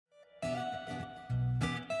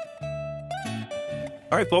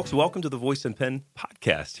All right, folks, welcome to the Voice and Pen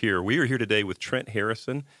podcast here. We are here today with Trent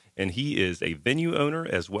Harrison, and he is a venue owner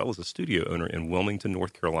as well as a studio owner in Wilmington,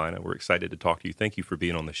 North Carolina. We're excited to talk to you. Thank you for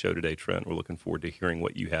being on the show today, Trent. We're looking forward to hearing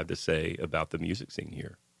what you have to say about the music scene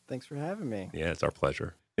here. Thanks for having me. Yeah, it's our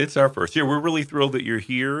pleasure. It's our first year. We're really thrilled that you're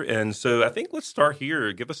here. And so I think let's start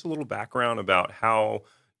here. Give us a little background about how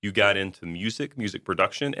you got into music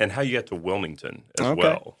production, and how you got to Wilmington as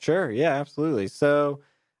well. Sure. Yeah, absolutely. So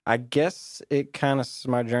I guess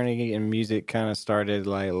my journey in music kind of started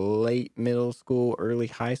like late middle school, early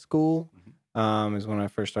high school. Is when I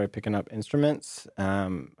first started picking up instruments.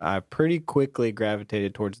 I pretty quickly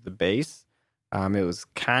gravitated towards the bass. It was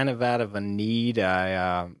kind of out of a need.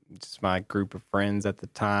 Just my group of friends at the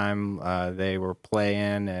time, they were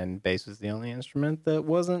playing, and bass was the only instrument that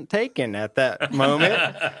wasn't taken at that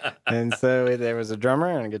moment. And so there was a drummer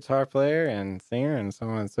and a guitar player and singer and so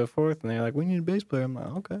on and so forth. And they're like, "We need a bass player." I'm like,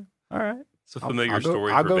 "Okay, all right." It's a familiar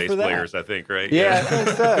story for bass players, I think, right? Yeah, I think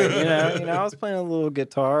so. I was playing a little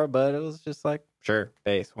guitar, but it was just like, sure,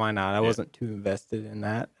 bass, why not? I wasn't too invested in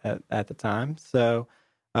that at the time. So,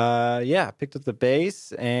 I picked up the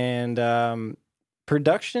bass, and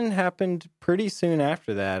production happened pretty soon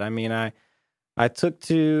after that. I mean, I took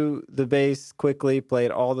to the bass quickly,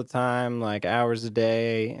 played all the time, like hours a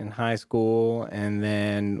day in high school, and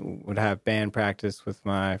then would have band practice with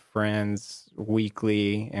my friends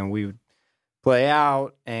weekly, and we would play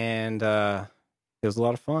out, and it was a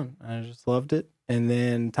lot of fun. I just loved it. And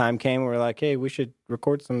then time came, we were like, hey, we should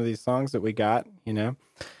record some of these songs that we got,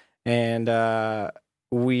 and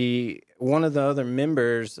one of the other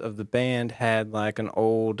members of the band had like an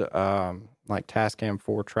old Tascam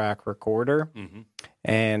 4-track recorder,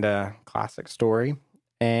 and classic story.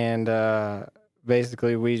 And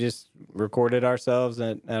basically we just recorded ourselves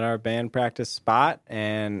at our band practice spot,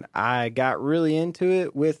 and I got really into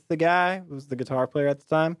it with the guy who was the guitar player at the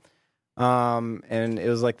time. And it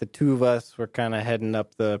was like the two of us were kind of heading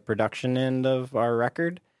up the production end of our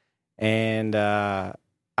record. And I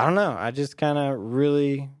don't know, I just kind of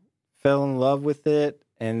really fell in love with it.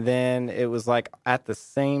 And then it was like at the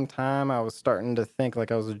same time I was starting to think,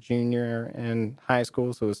 like I was a junior in high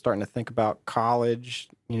school, so I was starting to think about college,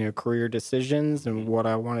 career decisions and what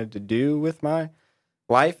I wanted to do with my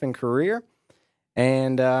life and career.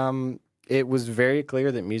 And it was very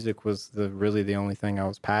clear that music was really the only thing I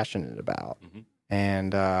was passionate about.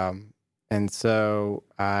 And so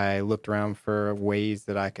I looked around for ways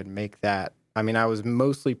that I could make that. I mean, I was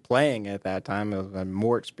mostly playing at that time. I had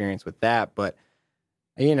more experience with that, but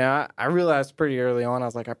I realized pretty early on, I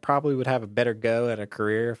was like, I probably would have a better go at a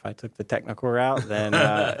career if I took the technical route than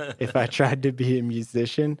if I tried to be a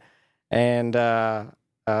musician. And so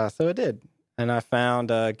I did. And I found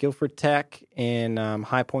Guilford Tech in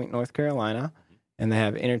High Point, North Carolina, and they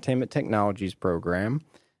have Entertainment Technologies program.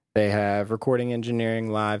 They have recording engineering,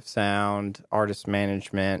 live sound, artist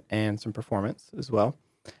management, and some performance as well.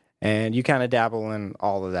 And you kind of dabble in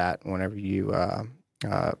all of that whenever you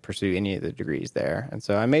pursue any of the degrees there. And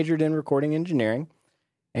so I majored in recording engineering.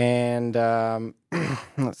 And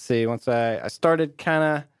let's see, once I started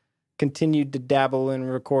continued to dabble in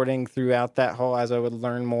recording throughout that whole, as I would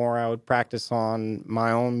learn more, I would practice on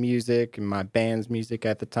my own music and my band's music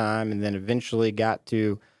at the time. And then eventually got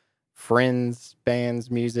to friends'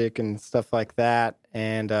 band's music and stuff like that.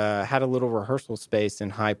 And had a little rehearsal space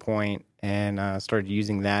in High Point, and started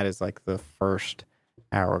using that as like the first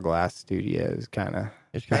Hourglass Studios kind of.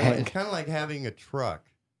 It's kind of like having a truck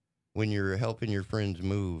when you're helping your friends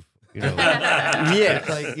move. Yeah. It's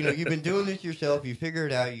like, you've been doing this yourself. You figure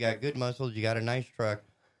it out. You got good muscles. You got a nice truck.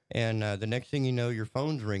 And the next thing you know, your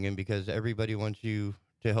phone's ringing because everybody wants you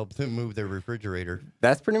to help them move their refrigerator.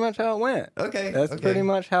 That's pretty much how it went. Okay. Pretty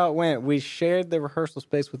much how it went. We shared the rehearsal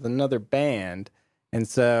space with another band. And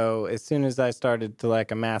so as soon as I started to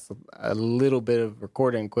amass a little bit of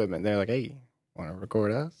recording equipment, they're like, hey, want to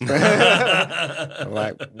record us? I'm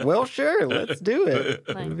like, well, sure, let's do it.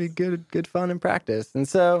 Nice. It'll be good fun and practice. And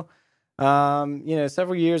so,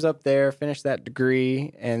 several years up there, finished that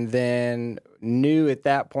degree, and then knew at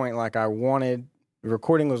that point,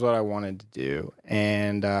 recording was what I wanted to do.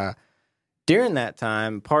 And during that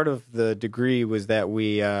time, part of the degree was that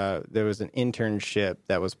there was an internship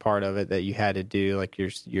that was part of it that you had to do, like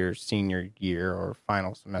your senior year or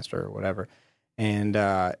final semester or whatever. And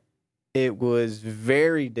it was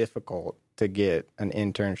very difficult to get an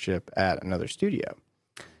internship at another studio.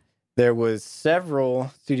 There was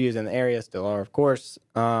several studios in the area, still are, of course,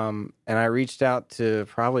 and I reached out to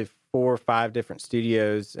probably 4 or 5 different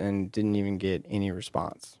studios and didn't even get any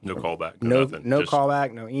response. No callback. No, Nothing. no Just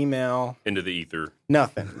callback, no email. into the ether.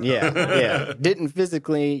 Nothing. Yeah. Yeah. Didn't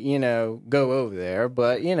physically, go over there.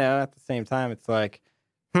 But, at the same time, it's like,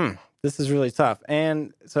 this is really tough.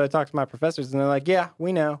 And so I talked to my professors and they're like, yeah,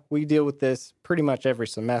 we know. We deal with this pretty much every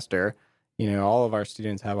semester. All of our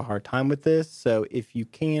students have a hard time with this. So if you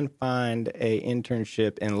can find a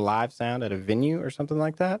internship in live sound at a venue or something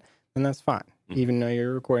like that, then that's fine. Mm-hmm. Even though you're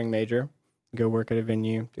a recording major, go work at a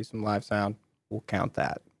venue, do some live sound. We'll count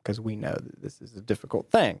that because we know that this is a difficult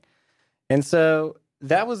thing. And so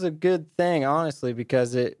that was a good thing, honestly,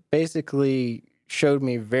 because it basically showed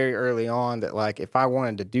me very early on that, like, if I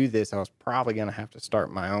wanted to do this, I was probably going to have to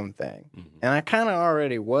start my own thing. Mm-hmm. And I kind of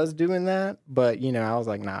already was doing that, but, I was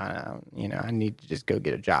like, nah, I need to just go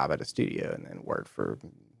get a job at a studio and then work for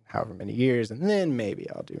however many years, and then maybe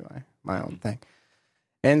I'll do my own thing.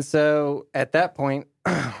 And so at that point,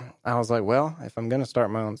 I was like, well, if I'm going to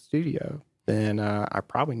start my own studio, then I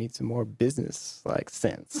probably need some more business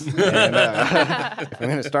sense. And if I'm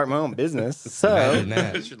going to start my own business, so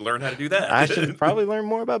I should learn how to do that. I should probably learn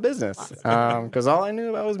more about business because all I knew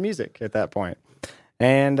about was music at that point.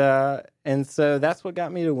 And so that's what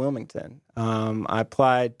got me to Wilmington. I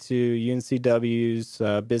applied to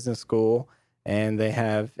UNCW's business school, and they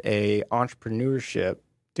have a entrepreneurship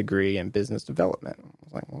degree in business development. I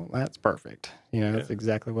was like, well, that's perfect. That's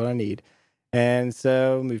exactly what I need. And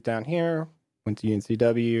so moved down here, went to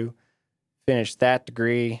UNCW, finished that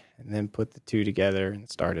degree, and then put the two together and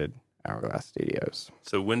started Hourglass Studios.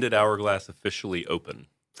 So when did Hourglass officially open?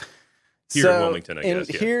 Here in Wilmington, I guess.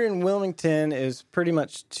 Here in Wilmington is pretty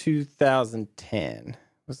much 2010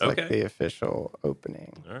 was the official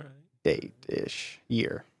opening date-ish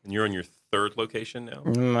year. And you're on your third location now?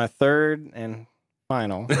 My third and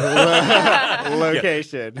final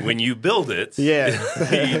location. When you build it,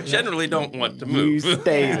 you generally don't want to move. You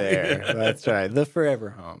stay there. That's right. The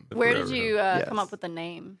forever home. Where did you come up with the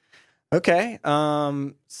name? Okay.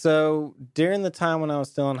 So during the time when I was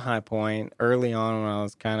still in High Point, early on when I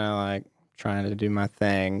was kind of trying to do my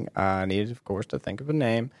thing, I needed, of course, to think of a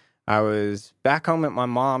name. I was back home at my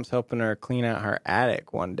mom's helping her clean out her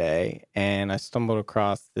attic one day, and I stumbled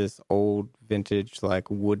across this old vintage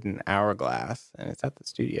wooden hourglass, and it's at the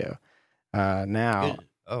studio now.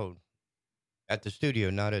 At the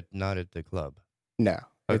studio, not at the club. No.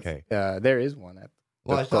 Okay. There is one at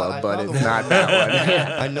the I club, but saw it's not that one.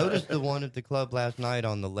 I noticed the one at the club last night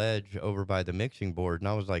on the ledge over by the mixing board, and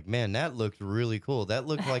I was like, man, that looks really cool. That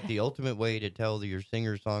looks like the ultimate way to tell your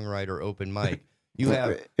singer-songwriter open mic. You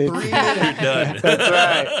have 3 minutes. Done. That's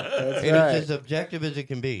right. It's as objective as it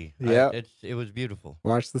can be. Yeah. It was beautiful.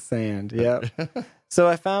 Watch the sand. Yep. So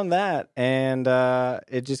I found that, and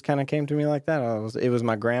it just kind of came to me like that. It was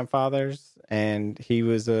my grandfather's, and he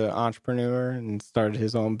was an entrepreneur and started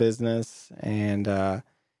his own business, and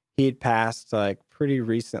he had passed pretty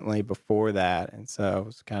recently before that, and so I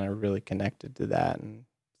was kind of really connected to that and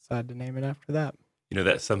decided to name it after that.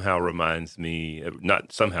 That somehow reminds me,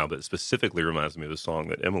 not somehow, but specifically reminds me of a song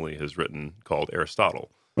that Emily has written called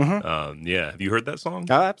Aristotle. Mm-hmm. Have you heard that song?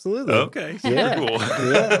 Oh, absolutely. Okay, super cool.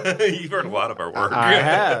 Yeah. You've heard a lot of our work. I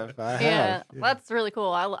have. Yeah, that's really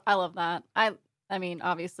cool. I love that. I mean,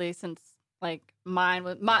 obviously, since the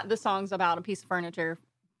song's about a piece of furniture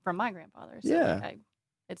from my grandfather. So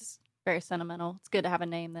it's very sentimental. It's good to have a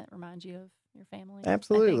name that reminds you of your family.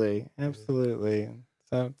 Absolutely.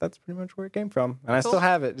 So that's pretty much where it came from. And I still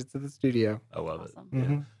have it. It's at the studio. I love it.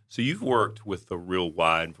 Mm-hmm. Yeah. So you've worked with a real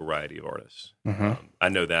wide variety of artists. Mm-hmm. I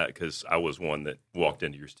know that because I was one that walked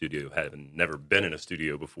into your studio having never been in a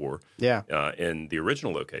studio before. Yeah. In the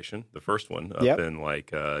original location, the first one, up in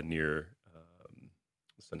near,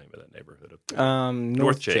 what's the name of that neighborhood up there?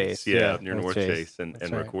 North Chase. Yeah, near North Chase and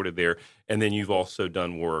right. recorded there. And then you've also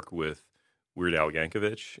done work with Weird Al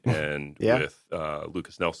Yankovic and with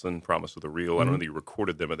Lucas Nelson, Promise of the Real. I don't know that you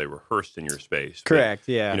recorded them, but they rehearsed in your space. Correct,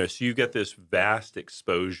 but, so you get this vast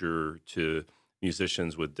exposure to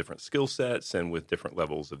musicians with different skill sets and with different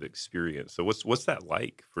levels of experience. So what's that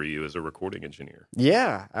like for you as a recording engineer?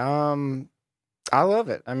 Yeah, I love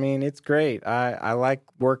it. I mean, it's great. I like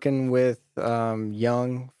working with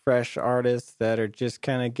young, fresh artists that are just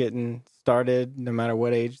kind of getting started, no matter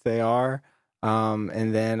what age they are.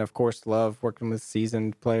 And then, of course, love working with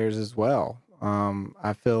seasoned players as well.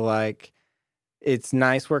 I feel like it's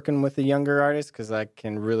nice working with the younger artists because I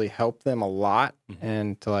can really help them a lot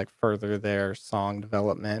and to further their song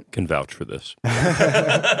development. Can vouch for this.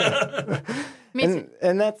 And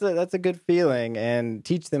that's a good feeling, and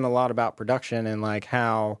teach them a lot about production and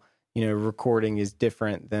how recording is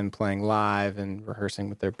different than playing live and rehearsing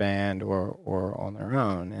with their band or on their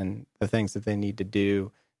own, and the things that they need to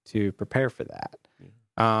do to prepare for that.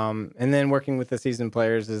 And then working with the seasoned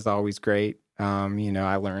players is always great.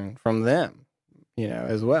 I learn from them,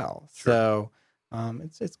 as well. Sure. So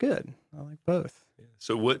it's good. I like both.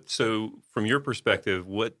 So from your perspective,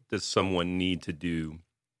 what does someone need to do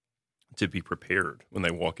to be prepared when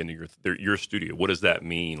they walk into your studio? What does that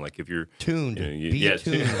mean? Like if you're tuned, tuned.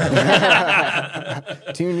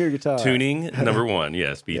 Tune your guitar. Tuning, number one,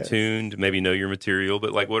 yes, be tuned. Maybe know your material,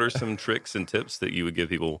 but like, what are some tricks and tips that you would give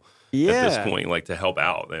people at this point, like to help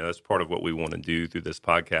out? That's part of what we want to do through this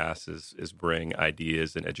podcast is bring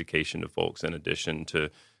ideas and education to folks in addition to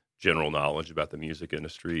general knowledge about the music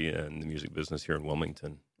industry and the music business here in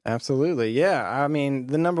Wilmington. Absolutely. Yeah. I mean,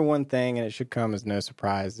 the number one thing, and it should come as no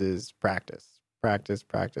surprise, is practice. Practice.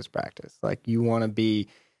 Like you want to be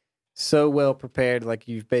so well prepared, like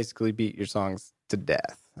you've basically beat your songs to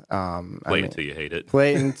death. Play it until you hate it.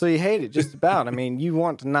 Play it until you hate it, just about. I mean, you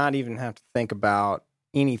want to not even have to think about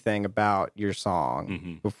anything about your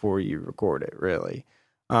song before you record it, really.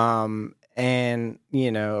 And,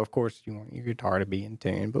 of course, you want your guitar to be in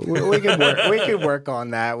tune, but we could work on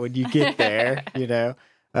that when you get there,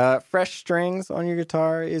 Fresh strings on your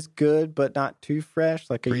guitar is good, but not too fresh.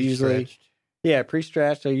 Like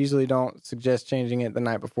pre-stretched. I usually don't suggest changing it the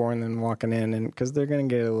night before and then walking in, and because they're going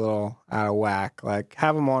to get a little out of whack. Like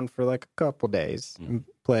have them on for like a couple days and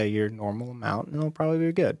play your normal amount, and it'll probably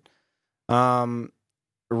be good.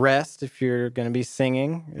 Rest, if you're going to be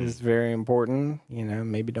singing, is very important.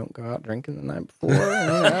 Maybe don't go out drinking the night before.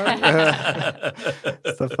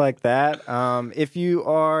 Stuff like that. If you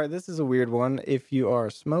are, this is a weird one. If you are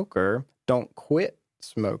a smoker, don't quit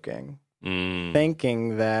smoking,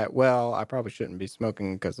 thinking that, well, I probably shouldn't be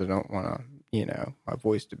smoking because I don't want to, my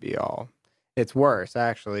voice to be all. It's worse,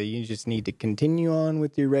 actually. You just need to continue on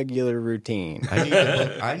with your regular routine.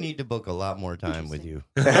 I need to book a lot more time with you.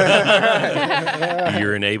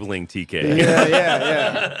 You're enabling TK.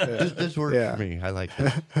 Yeah. This works for me. I like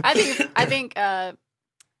that. I think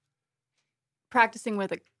practicing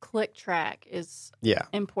with a click track is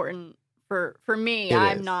important for me.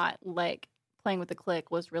 I'm not like playing with the click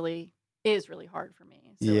is really hard for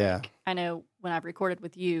me. So like, I know when I've recorded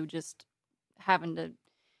with you, just having to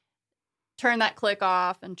turn that click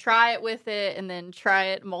off and try it with it and then try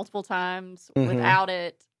it multiple times without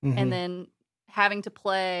it and then having to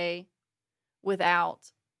play without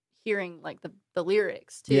hearing like the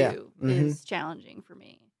lyrics too is challenging for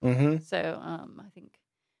me. So I think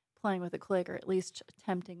playing with a click or at least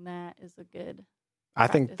attempting that is a good I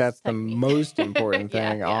think that's technique. The most important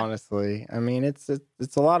thing, honestly. I mean, it's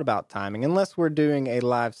a lot about timing. Unless we're doing a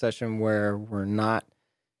live session where we're not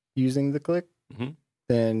using the click,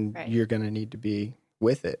 then you're going to need to be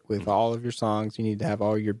with it. With all of your songs, you need to have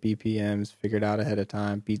all your BPMs figured out ahead of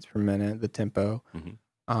time, beats per minute, the tempo,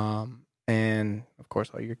 and, of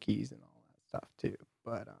course, all your keys and all that stuff, too.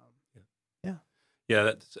 But,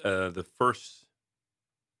 that's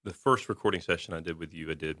the first recording session I did with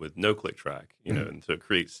no click track, and so it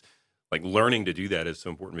creates, like, learning to do that is so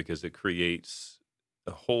important because it creates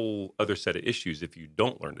a whole other set of issues if you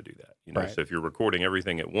don't learn to do that, So if you're recording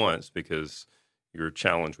everything at once because you're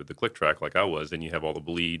challenged with the click track like I was, then you have all the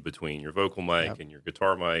bleed between your vocal mic and your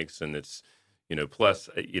guitar mics, and it's, plus,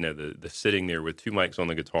 the sitting there with two mics on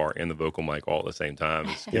the guitar and the vocal mic all at the same time,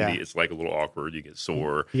 it's like a little awkward. You get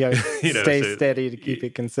sore. You gotta stay steady to keep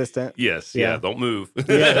it consisment. Yes, don't move.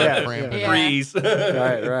 Freeze.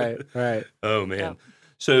 Right. Oh, man. Yeah.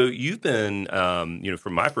 So you've been,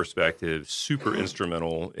 from my perspective, super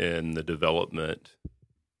instrumental in the development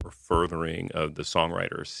or furthering of the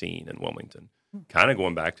songwriter scene in Wilmington. Kind of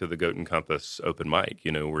going back to the Goat and Compass open mic,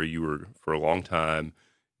 where you were for a long time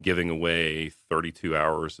giving away 32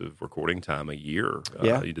 hours of recording time a year.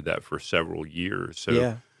 You did that for several years.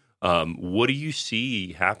 So what do you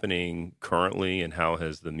see happening currently, and how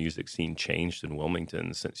has the music scene changed in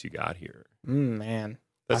Wilmington since you got here? Man.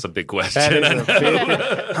 That's a big question.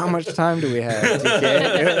 How much time do we have,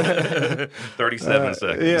 TK? 37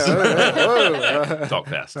 seconds. Yeah. Talk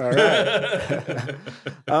fast. All right.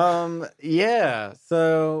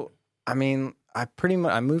 So, I mean, I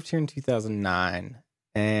moved here in 2009,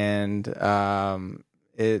 and I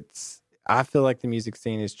feel like the music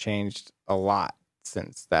scene has changed a lot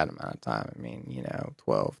since that amount of time. I mean,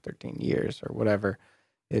 12, 13 years or whatever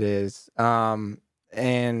it is.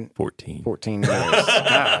 And 14 years.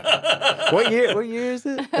 God. What year is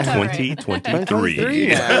it? 2023.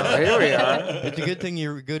 Now. Here we are. It's a good thing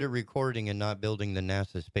you're good at recording and not building the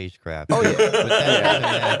NASA spacecraft. Oh, yeah. With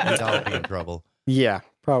that, we'd all be in trouble. Yeah.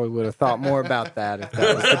 probably would have thought more about that if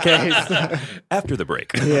that was the case. After the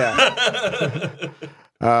break.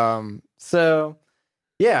 So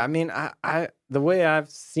yeah, I mean, I the way I've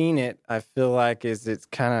seen it, I feel like is it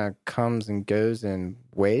kind of comes and goes in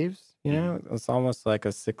waves. You know, it's almost like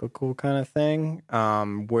a cyclical kind of thing,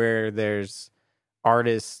 where there's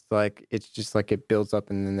artists, like it's just like it builds up,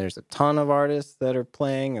 and then there's a ton of artists that are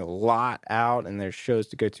playing a lot out, and there's shows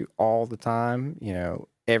to go to all the time, you know,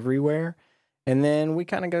 everywhere. And then we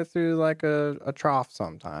kind of go through like a trough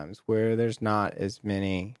sometimes where there's not as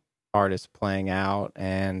many artists playing out,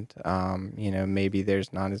 and you know, maybe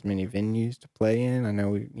there's not as many venues to play in. I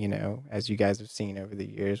know you know, as you guys have seen over the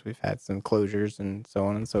years, we've had some closures and so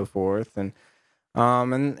on and so forth, and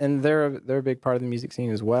they're a big part of the music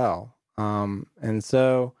scene as well. And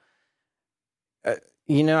so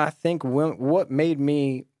you know, I think what made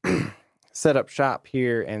me set up shop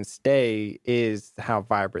here and stay is how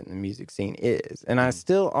vibrant the music scene is. And I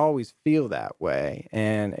still always feel that way.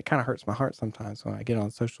 And it kind of hurts my heart sometimes when I get on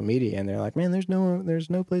social media and they're like, man, there's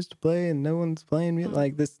no place to play and no one's playing me.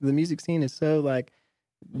 Like the music scene is so like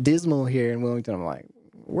dismal here in Wilmington. I'm like,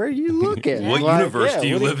 where are you looking? What like, universe do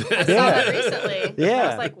you live in? I saw that recently. Yeah. I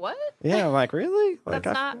was like, what? Yeah. I'm like, really? Like,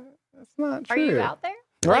 That's not true. Are you out there?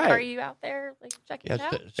 Right. Like, are you out there, like, checking it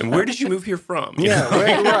out? And where did you move here from? Yeah,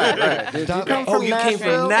 right. Did you come from you came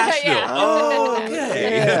from Nashville. Yeah. Oh,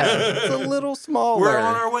 okay. Yeah, it's a little smaller. We're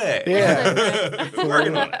on our way. Yeah.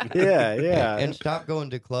 Working on it. Yeah. And stop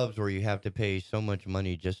going to clubs where you have to pay so much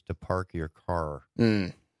money just to park your car.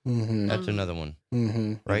 Mm-hmm. That's another one,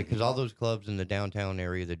 right? Because all those clubs in the downtown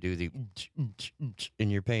area that do the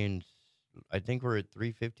and you're paying, I think we're at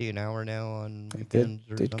 $3.50 an hour now on weekends.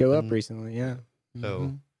 Did go up recently, yeah.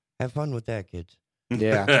 So have fun with that, kids.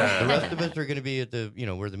 Yeah. The rest of us are going to be at the, you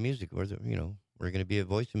know, we're going to be at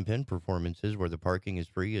Voice and Pen performances where the parking is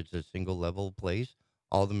free. It's a single level place.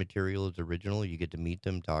 All the material is original. You get to meet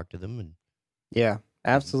them, talk to them, and yeah,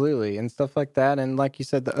 absolutely, and stuff like that. And like you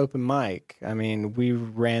said, the open mic. I mean, we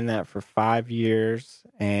ran that for 5 years,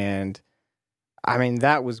 and I mean,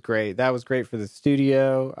 that was great. That was great for the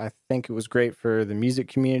studio. I think it was great for the music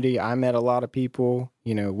community. I met a lot of people.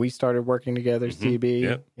 You know, we started working together, CB.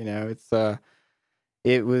 Yep. You know,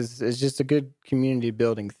 it's just a good community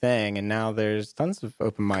building thing. And now there's tons of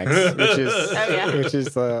open mics, which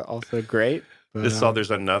is also great. But, Just saw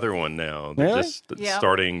there's another one now. Really? Just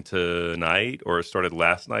starting tonight, or it started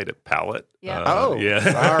last night at Palette. Yeah.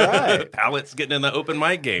 Yeah. All right. Palette's getting in the open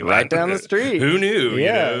mic game. Right down the street. Who knew?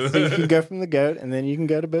 Yeah. You know? So you can go from the Goat, and then you can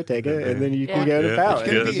go to Bottega, and then you can go to Palette.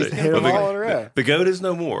 Just Hit them all in a row. The Goat is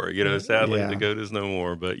no more. You know, sadly, the Goat is no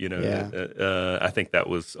more. But, you know, I think that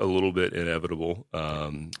was a little bit inevitable.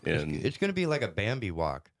 And it's going to be like a Bambi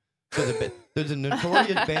walk. So there's a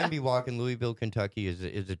notorious Bambi walk in Louisville, Kentucky.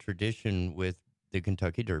 Is a tradition with the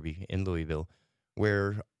Kentucky Derby in Louisville,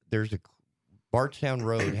 where there's Bardstown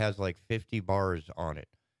Road has like 50 bars on it.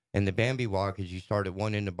 And the Bambi walk is you start at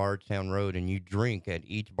one end of Bardstown Road and you drink at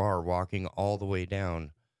each bar walking all the way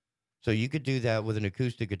down. So you could do that with an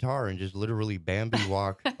acoustic guitar and just literally Bambi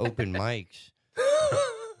walk open mics.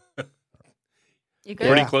 You could.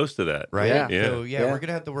 pretty close to that. Right? Yeah. So, we're going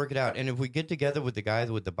to have to work it out. And if we get together with the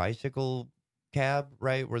guys with the bicycle cab,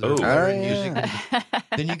 right, where they're playing music,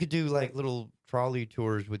 then you could do like little trolley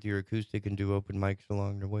tours with your acoustic and do open mics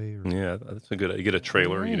along the way. Yeah, that's a good. You get a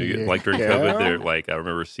trailer. You know, you get, like during COVID, there. Like I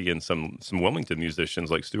remember seeing some Wilmington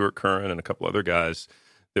musicians like Stuart Curran and a couple other guys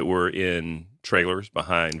that were in trailers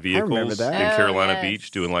behind vehicles in Carolina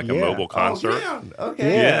Beach doing like a mobile concert.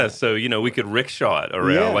 Okay. Yeah, so you know we could rickshaw it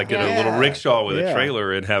around, get a little rickshaw with a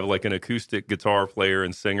trailer and have like an acoustic guitar player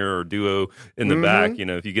and singer or duo in the back. You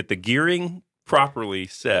know, if you get the gearing properly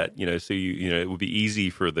set, you know, so you know it would be easy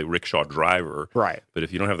for the rickshaw driver, right? But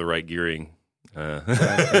if you don't have the right gearing,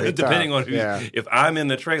 depending on if I'm in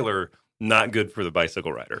the trailer, not good for the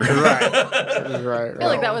bicycle rider. Right. I feel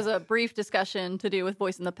like that was a brief discussion to do with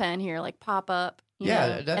Voice in the Pen here, like pop up, you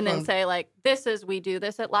know, and then say like, we do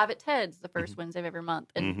this at Live at Ted's the first Wednesday of every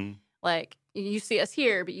month, and like you see us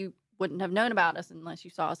here, but you wouldn't have known about us unless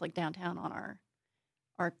you saw us like downtown on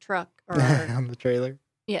our truck or on the trailer.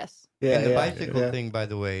 Yes. Yeah, and the bicycle thing, by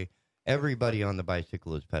the way, everybody on the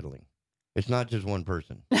bicycle is pedaling. It's not just one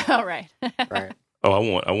person. Oh, right. Right. Oh,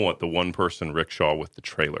 I want the one person rickshaw with the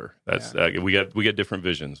trailer. That's we get different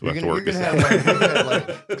visions. We have to work this out.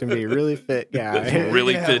 It's gonna be a really fit guy,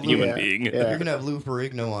 really fit human being. Yeah. You're gonna have Lou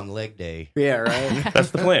Ferrigno on leg day. Yeah, right.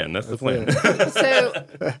 That's the plan. That's the plan. So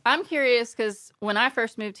I'm curious because when I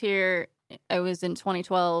first moved here, it was in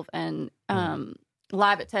 2012, and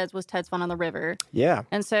Live at Ted's was Ted's Fun on the River. Yeah.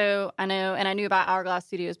 And so I knew about Hourglass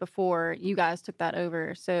Studios before you guys took that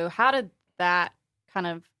over. So how did that kind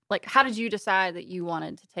of like, how did you decide that you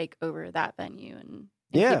wanted to take over that venue and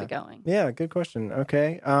keep it going? Yeah, good question.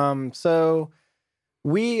 Okay. So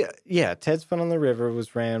Ted's Fun on the River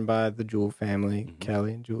was ran by the Jewell family,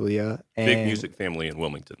 Kelly and Julia. And big music family in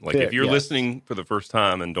Wilmington. Like if you're listening for the first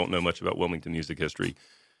time and don't know much about Wilmington music history,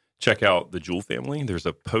 check out the Jewell family. There's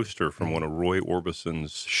a poster from one of Roy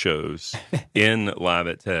Orbison's shows in Live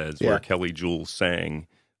at Ted's where Kelly Jewell sang,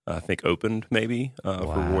 I think opened maybe for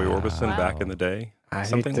Roy Orbison back in the day. I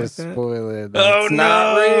Something hate like to that. spoil it. Oh, It's no,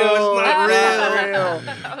 not real. it's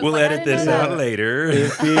not real. We'll edit this out later.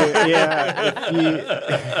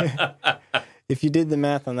 If you did the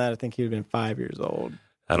math on that, I think he'd have been 5 years old.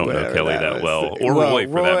 I don't know Kelly that well, or Roy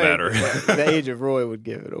for that matter. The age of Roy would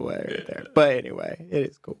give it away right there. But anyway, it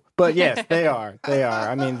is cool. But yes, they are. They are.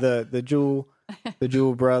 I mean, the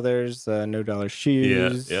Jewell brothers, No Dollar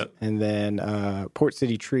Shoes, and then Port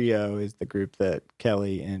City Trio is the group that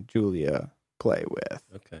Kelly and Julia play with.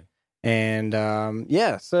 Okay. And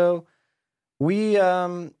so we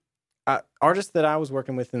artists that I was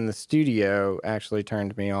working with in the studio actually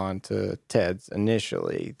turned me on to Ted's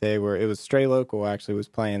initially. It was Stray Local actually was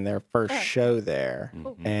playing their first show there.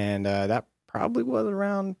 And that probably was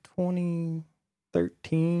around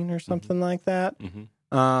 2013 or something like that.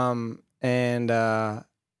 And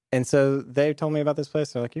so they told me about this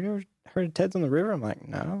place. They're like, "You ever heard of Ted's on the River?" I'm like,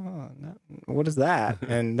 no. What is that?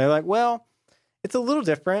 And they're like, "Well, it's a little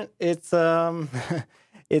different. It's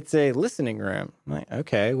it's a listening room." I'm like,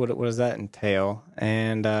 "Okay, what does that entail?"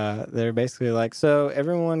 And they're basically like, so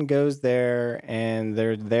everyone goes there and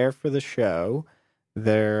they're there for the show.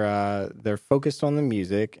 They're focused on the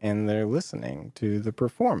music and they're listening to the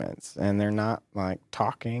performance, and they're not like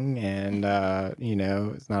talking, and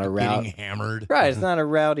it's not a rowdy, getting hammered. Right, it's not a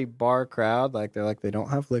rowdy bar crowd. Like they don't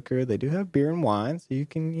have liquor. They do have beer and wine, so you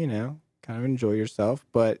can kind of enjoy yourself,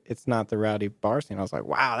 but it's not the rowdy bar scene. I was like,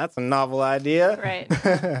 wow, that's a novel idea. Right.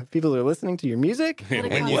 People are listening to your music. What?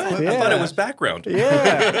 I thought it was background.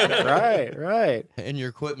 Yeah. Right. And your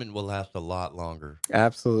equipment will last a lot longer.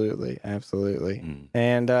 Absolutely.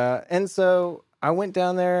 And so I went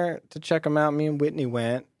down there to check them out. Me and Whitney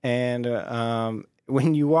went, and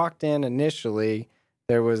when you walked in initially,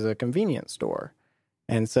 there was a convenience store.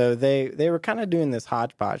 And so they were kind of doing this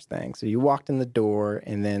hodgepodge thing. So you walked in the door,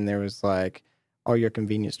 and then there was like all your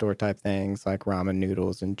convenience store type things, like ramen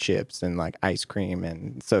noodles and chips and like ice cream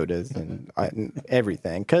and sodas and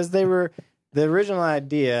everything. Because the original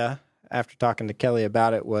idea, after talking to Kelly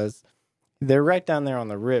about it, was they're right down there on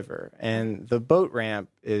the river, and the boat ramp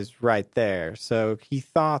is right there. So he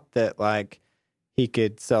thought that like he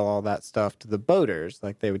could sell all that stuff to the boaters.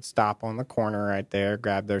 Like they would stop on the corner right there,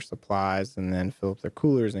 grab their supplies, and then fill up their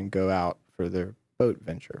coolers and go out for their boat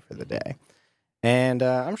venture for the day. And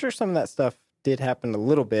I'm sure some of that stuff did happen a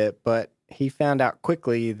little bit, but he found out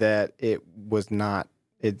quickly that it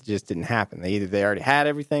just didn't happen. They already had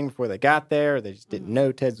everything before they got there, or they just didn't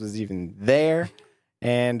know Ted's was even there.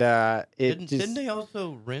 And didn't they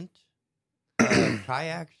also rent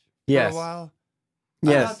kayaks for a while?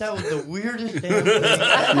 Yes. I thought that was the weirdest damn thing.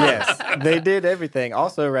 Yes, they did everything.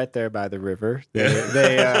 Also, right there by the river, they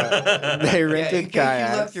rented in case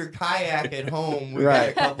kayaks. You left your kayak at home. We got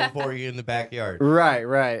a couple for you in the backyard.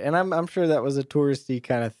 Right. And I'm sure that was a touristy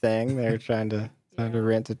kind of thing. They're trying to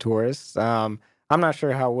rent to tourists. I'm not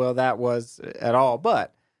sure how well that was at all.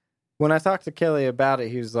 But when I talked to Kelly about it,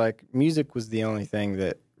 he was like, music was the only thing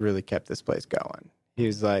that really kept this place going. He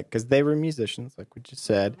was like, because they were musicians, like we just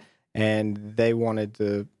said. And they wanted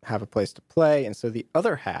to have a place to play. And so the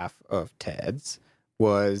other half of Ted's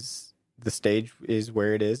was the stage is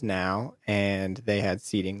where it is now. And they had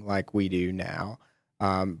seating like we do now.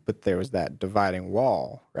 But there was that dividing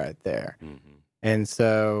wall right there. Mm-hmm. And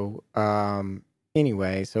so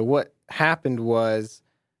anyway, so what happened was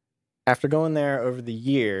after going there over the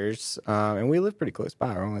years, and we lived pretty close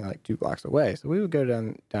by. We're only like 2 blocks away. So we would go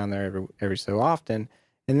down there every so often.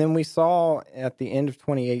 And then we saw at the end of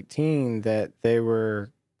 2018 that they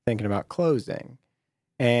were thinking about closing.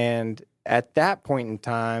 And at that point in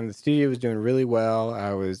time, the studio was doing really well.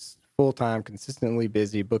 I was full-time, consistently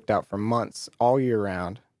busy, booked out for months all year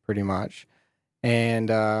round, pretty much. And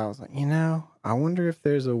I was like, I wonder if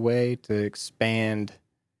there's a way to expand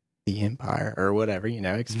the empire or whatever,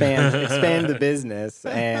 expand the business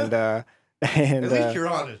and at least you're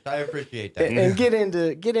honest. I appreciate that. And get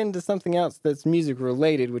into something else that's music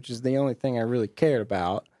related, which is the only thing I really cared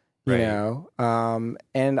about, you know.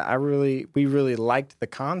 And we really liked the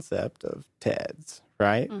concept of Ted's,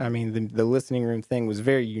 right? Mm-hmm. I mean, the listening room thing was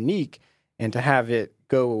very unique, and to have it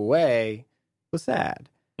go away was sad.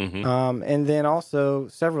 And then also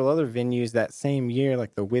several other venues that same year,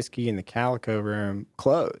 like the Whiskey and the Calico Room,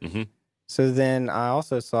 closed. So then I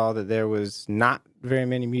also saw that there was not very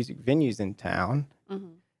many music venues in town.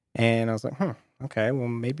 And I was like, okay, well,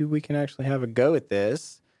 maybe we can actually have a go at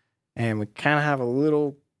this. And we kind of have a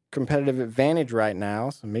little competitive advantage right now.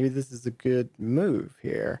 So maybe this is a good move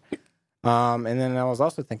here. And then I was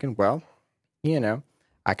also thinking, well,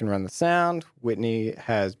 I can run the sound. Whitney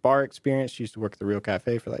has bar experience. She used to work at the Real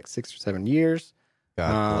Cafe for like 6 or 7 years.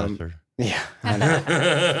 God bless her. Yeah, I know.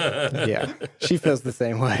 Yeah, she feels the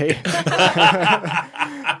same way.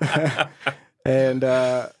 And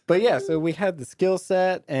but yeah, so we had the skill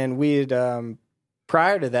set, and we'd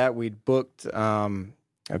prior to that we'd booked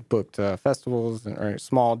festivals or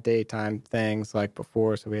small daytime things like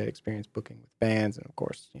before. So we had experience booking with bands, and of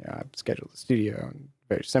course, I scheduled the studio and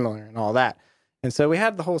very similar and all that. And so we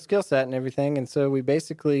had the whole skill set and everything. And so we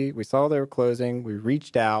saw they were closing. We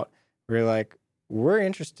reached out. We were like, we're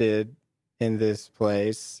interested in this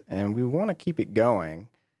place and we want to keep it going.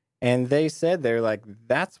 And they said, they're like,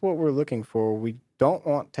 that's what we're looking for. We don't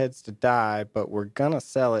want Ted's to die, but we're going to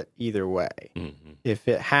sell it either way. If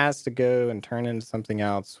it has to go and turn into something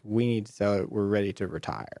else, we need to sell it. We're ready to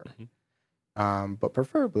retire. But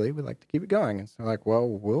preferably, we'd like to keep it going. And so like, well,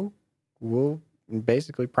 we'll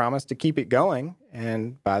basically promised to keep it going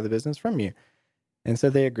and buy the business from you. And so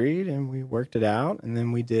they agreed, and we worked it out. And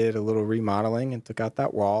then we did a little remodeling and took out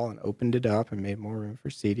that wall and opened it up and made more room for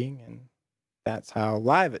seating. And that's how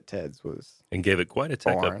Live at Ted's was. And gave it quite a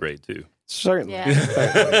tech born. upgrade, too. Certainly.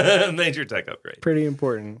 Yeah. Major tech upgrade. Pretty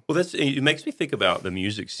important. Well, it makes me think about the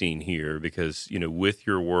music scene here because, with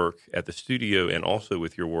your work at the studio and also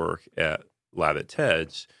with your work at Live at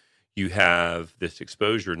Ted's, you have this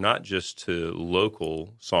exposure not just to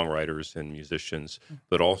local songwriters and musicians,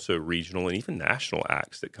 but also regional and even national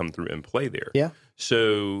acts that come through and play there. Yeah.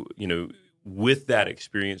 So, with that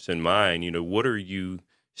experience in mind, what are you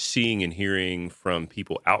seeing and hearing from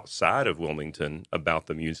people outside of Wilmington about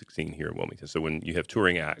the music scene here in Wilmington? So when you have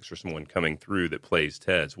touring acts or someone coming through that plays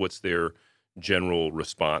Ted's, what's their general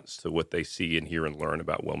response to what they see and hear and learn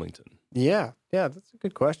about Wilmington? Yeah, that's a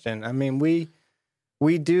good question. I mean, we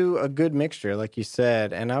do a good mixture, like you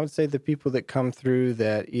said, and I would say the people that come through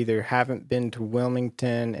that either haven't been to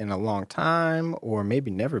Wilmington in a long time or maybe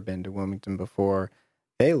never been to Wilmington before,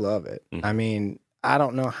 they love it. I mean, I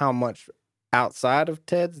don't know how much outside of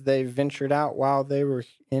Ted's they ventured out while they were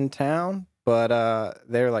in town, but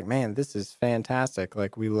they're like, man, this is fantastic.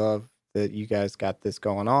 Like, we love that you guys got this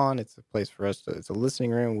going on. It's a place for us it's a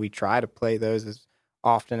listening room. We try to play those as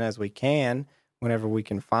often as we can, whenever we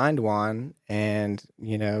can find one, and,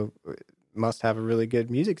 must have a really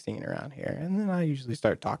good music scene around here. And then I usually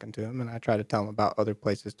start talking to them, and I try to tell them about other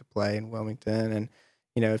places to play in Wilmington, and,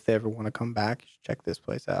 if they ever want to come back, you should check this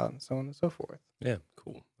place out, and so on and so forth. Yeah,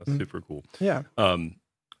 cool. That's super cool. Yeah.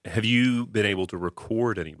 Have you been able to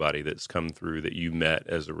record anybody that's come through that you met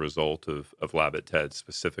as a result of Live at Ted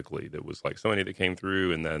specifically, that was like somebody that came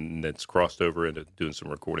through and then that's crossed over into doing some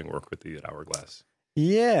recording work with you at Hourglass?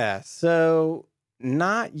 Yeah, so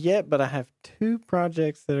not yet, but I have 2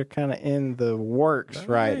 projects that are kind of in the works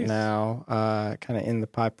right now, kind of in the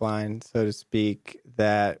pipeline, so to speak,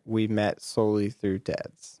 that we met solely through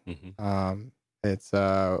Ted's. It's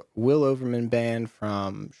a Will Overman band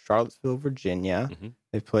from Charlottesville, Virginia.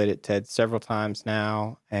 They've played at Ted's several times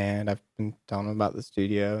now, and I've been telling them about the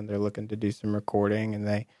studio, and they're looking to do some recording, and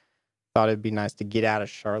they thought it'd be nice to get out of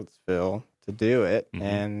Charlottesville to do it,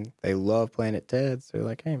 and they love playing at Ted's. So they're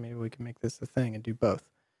like, hey, maybe we can make this a thing and do both.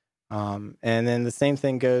 And then the same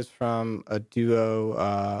thing goes from a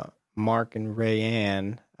duo, Mark and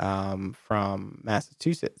Rayanne from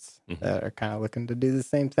Massachusetts, that are kind of looking to do the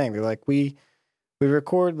same thing. They're like, we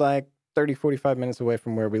record like 30, 45 minutes away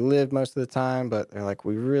from where we live most of the time, but they're like,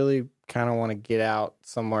 we really kind of want to get out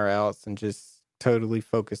somewhere else and just totally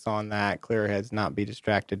focus on that, clear our heads, not be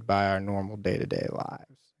distracted by our normal day-to-day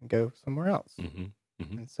lives, and go somewhere else.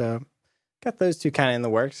 And so got those 2 kind of in the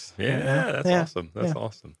works. Yeah, that's awesome. That's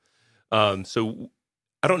awesome. So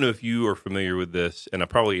I don't know if you are familiar with this, and I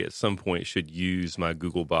probably at some point should use my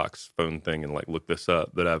Google Box phone thing and like look this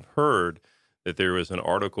up, but I've heard that there was an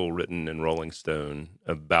article written in Rolling Stone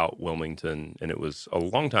about Wilmington, and it was a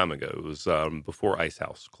long time ago. It was before Ice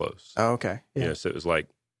House closed. Oh, okay. Yeah. So it was like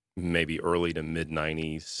maybe early to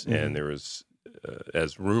mid-'90s, and there was,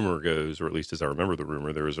 as rumor goes, or at least as I remember the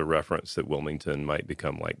rumor, there was a reference that Wilmington might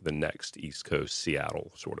become like the next East Coast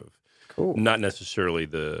Seattle, sort of. Cool. Not necessarily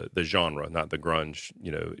the genre, not the grunge,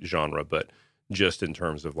 genre, but just in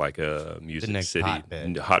terms of like a music city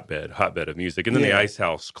hotbed of music. And then the Ice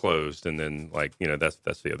House closed, and then like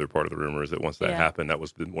that's the other part of the rumor is that once that happened, that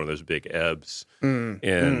was one of those big ebbs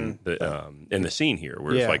in the scene here,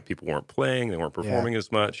 where it's like people weren't playing, they weren't performing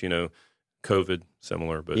as much. COVID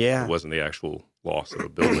similar, but it wasn't the actual loss of a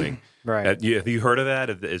building. Right? Have you heard of that?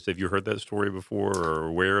 Have you heard that story before, or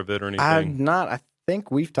aware of it, or anything? I've not. I think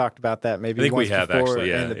we've talked about that maybe once before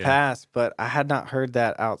in the past, but I had not heard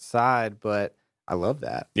that outside. But I love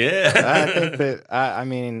that. Yeah. I think that,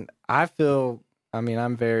 I'm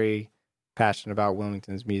very passionate about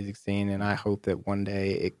Wilmington's music scene, and I hope that one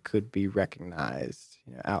day it could be recognized,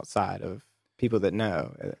 outside of people that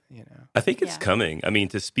know, I think it's coming. I mean,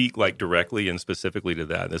 to speak like directly and specifically to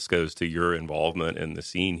that, this goes to your involvement in the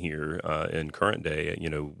scene here in current day.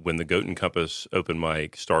 When the Goat and Compass open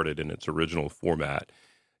mic started in its original format,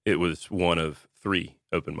 it was one of 3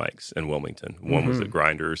 open mics in Wilmington. One was at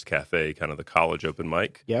Grinders Cafe, kind of the college open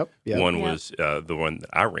mic. Yep. One was the one that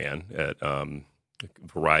I ran at a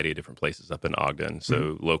variety of different places up in Ogden.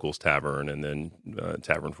 So Locals Tavern, and then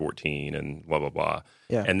Tavern 14, and blah, blah, blah.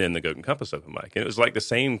 Yeah. And then the Goat and Compass open mic. And it was like the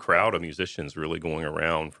same crowd of musicians really going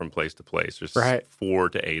around from place to place. There's 4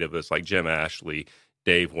 to 8 of us, like Jim Ashley,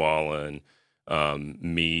 Dave Wallen,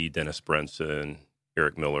 me, Dennis Brenson,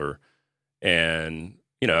 Eric Miller. And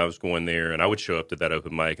I was going there, and I would show up to that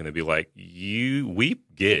open mic, and they'd be like, we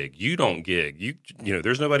gig, you don't gig.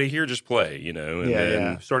 There's nobody here, just play, And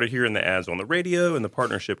then started hearing the ads on the radio and the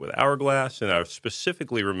partnership with Hourglass. And I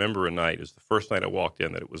specifically remember a night, it was the first night I walked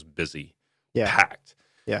in, that it was busy, packed.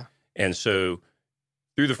 Yeah. And so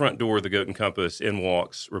through the front door of the Goat and Compass, in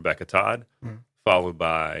walks Rebecca Todd, followed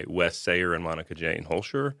by Wes Sayer and Monica Jane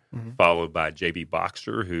Holscher, followed by JB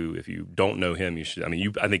Boxer, who, if you don't know him, you should. I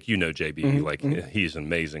mean, I think you know JB. He's an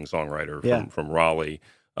amazing songwriter from Raleigh.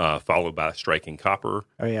 Followed by Striking Copper.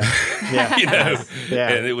 Oh yeah, yeah.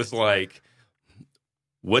 And it was like,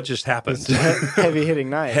 what just happened? Heavy hitting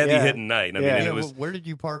night. Hitting night. I mean, and it was. Where did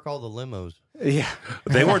you park all the limos? Yeah,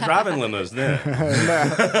 they weren't driving limos then.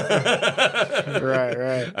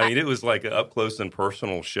 Right. I mean, it was like an up close and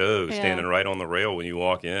personal show, standing right on the rail when you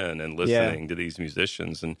walk in and listening to these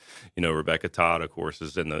musicians. And Rebecca Todd, of course,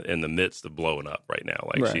 is in the midst of blowing up right now.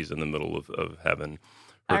 Like she's in the middle of having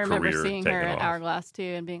her career. I remember seeing her at off. Hourglass too,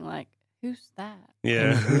 and being like, "Who's that?"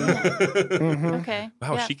 Yeah. Okay.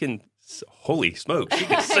 Wow, she can. Holy smokes, she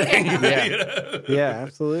can sing. Yeah,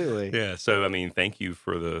 absolutely. Yeah, so I mean, thank you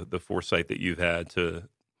for the foresight that you've had to,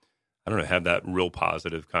 have that real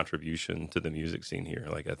positive contribution to the music scene here.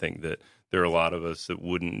 Like, I think that there are a lot of us that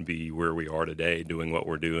wouldn't be where we are today doing what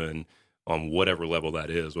we're doing on whatever level that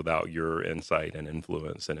is without your insight and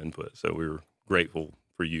influence and input. So we're grateful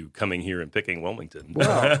for you coming here and picking Wilmington.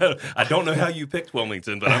 Wow. I don't know how you picked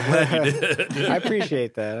Wilmington, but I'm glad you did. I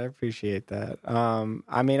appreciate that.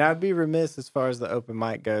 I mean, I'd be remiss as far as the open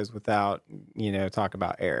mic goes without, talk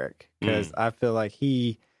about Eric, because I feel like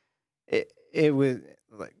it was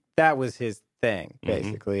like, that was his thing,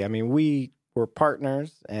 basically. I mean, we were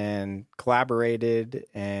partners and collaborated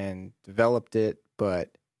and developed it,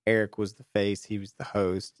 but Eric was the face, he was the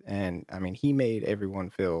host, and I mean, he made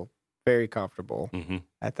everyone feel very comfortable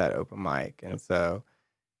at that open mic. And so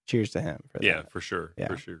cheers to him for that. Yeah, for sure.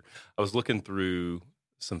 For sure. I was looking through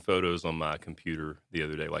some photos on my computer the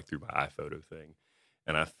other day, like through my iPhoto thing,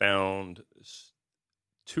 and I found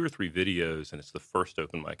 2 or 3 videos, and it's the first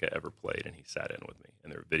open mic I ever played, and he sat in with me.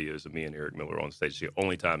 And there are videos of me and Eric Miller on stage. It's the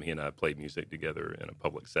only time he and I played music together in a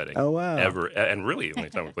public setting. Oh, wow. Ever. And really the only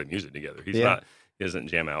time we played music together. He doesn't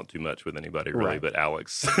jam out too much with anybody really, but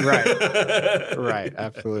Alex. Right,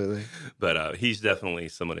 absolutely. But he's definitely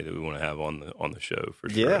somebody that we want to have on the show for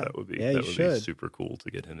sure. Yeah. That would be super cool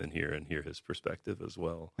to get him in here and hear his perspective as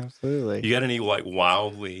well. Absolutely. You got any like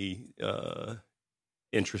wildly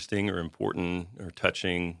interesting or important or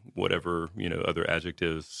touching, whatever, other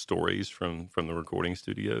adjectives, stories from the recording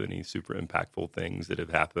studio? Any super impactful things that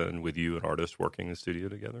have happened with you and artists working in the studio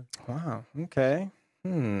together? Wow. Okay.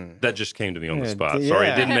 That just came to me on the spot. Sorry,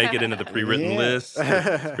 it didn't make it into the pre-written list.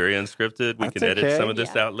 It's very unscripted. We can edit some of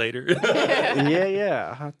this out later.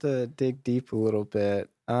 I'll have to dig deep a little bit.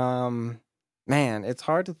 Man, it's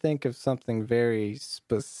hard to think of something very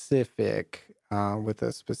specific with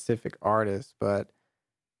a specific artist, but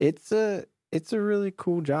it's a really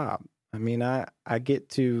cool job. I mean, I get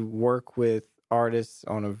to work with artists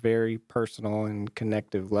on a very personal and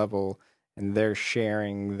connective level, and they're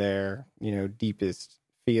sharing their, deepest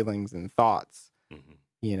feelings and thoughts,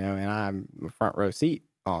 and I'm a front row seat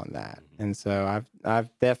on that. And so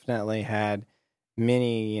I've definitely had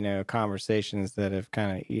many, conversations that have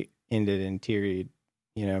kind of ended in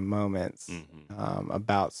moments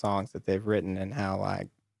about songs that they've written, and how like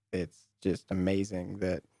it's just amazing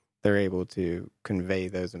that they're able to convey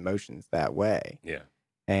those emotions that way. Yeah.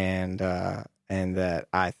 And that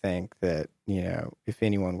I think that, if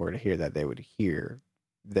anyone were to hear that, they would hear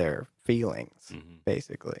their feelings,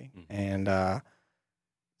 basically. And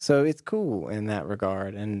so it's cool in that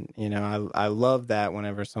regard. And, I love that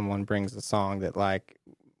whenever someone brings a song that like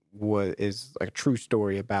what is a true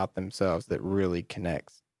story about themselves that really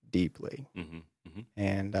connects deeply.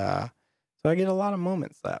 And so I get a lot of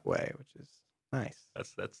moments that way, which is nice.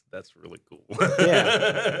 That's really cool.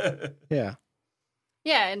 Yeah.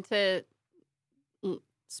 Yeah, and to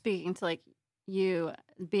speaking to like you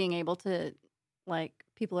being able to like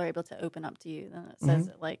people are able to open up to you, then it says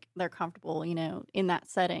that like they're comfortable, in that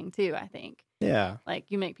setting too. I think. Yeah. Like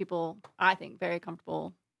you make people, I think, very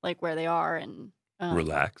comfortable, like where they are and.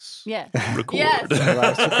 Relax. Yes. Record. Yes.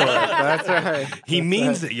 Relax, record. That's right. He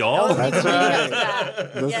means it, y'all. That's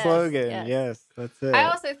right. The slogan. Yes, that's it. I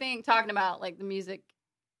also think talking about like the music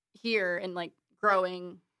here and like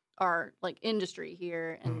growing our like industry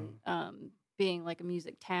here and being like a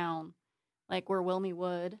music town, like we're Wilmy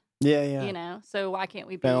Wood. Yeah. So why can't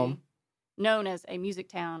we be known as a music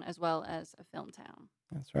town as well as a film town?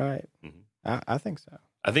 That's right. I think so.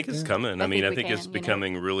 I think it's coming. I think it's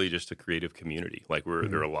becoming really just a creative community. Like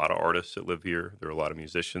there are a lot of artists that live here. There are a lot of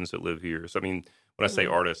musicians that live here. So when I say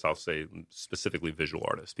artists, I'll say specifically visual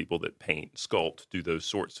artists, people that paint, sculpt, do those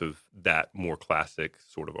sorts of that more classic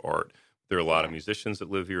sort of art. There are a lot of musicians that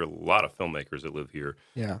live here, a lot of filmmakers that live here.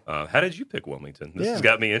 Yeah. How did you pick Wilmington? This has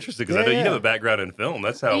got me interested because I know you have a background in film.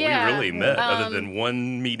 That's how we really met, other than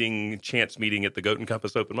one chance meeting at the Goat and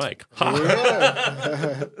Compass open mic.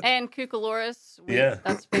 And Cucaloris.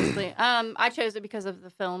 That's basically. I chose it because of the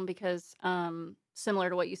film, because similar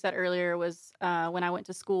to what you said earlier was when I went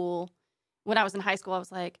to school, when I was in high school, I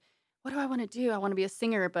was like, what do I want to do? I want to be a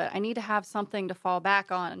singer, but I need to have something to fall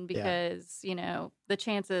back on because, the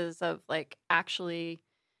chances of like actually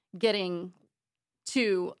getting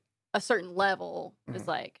to a certain level is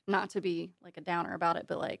like, not to be like a downer about it,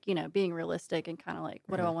 but like, being realistic and kind of like,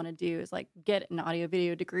 what do I want to do is like get an audio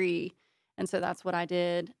video degree. And so that's what I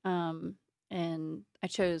did. And I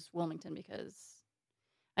chose Wilmington because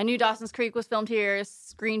I knew Dawson's Creek was filmed here.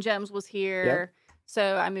 Green Gems was here. Yep.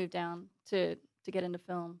 So I moved down to get into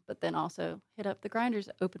film, but then also hit up the Grinders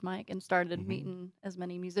open mic and started meeting as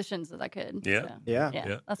many musicians as I could.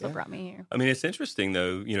 That's what brought me here. It's interesting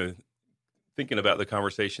though, thinking about the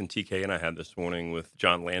conversation TK and I had this morning with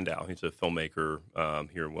John Landau. He's a filmmaker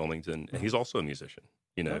here in Wilmington, and he's also a musician,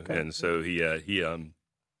 and so he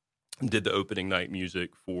did the opening night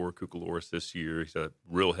music for Cucaloris this year. He's a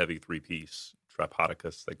real heavy 3-piece,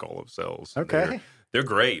 Tripodicus, they call themselves. Okay. They're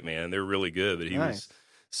great, man. They're really good, but he was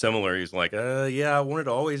similar. He's like, I wanted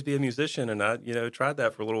to always be a musician, and I, tried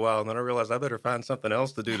that for a little while, and then I realized I better find something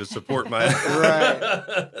else to do to support my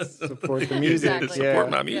support the music, support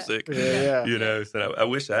my music. So I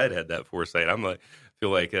wish I had that foresight. Feel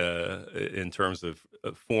like in terms of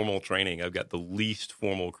formal training, I've got the least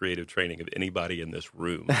formal creative training of anybody in this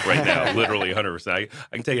room right now. Literally 100%.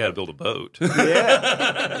 I can tell you how to build a boat.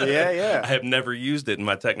 I have never used it, and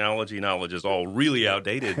my technology knowledge is all really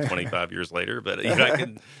outdated 25 years later. But I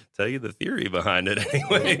can tell you the theory behind it,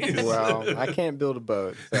 anyways. Well, I can't build a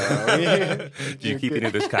boat. So. Did you keep any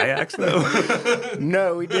of those kayaks though?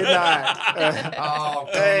 No, we did not.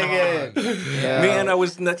 Dang it! Yeah. Man,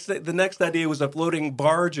 the next idea was a floating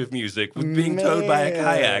barge of music with being towed by a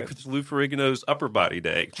kayak. It's Lou Ferrigno's Upper Body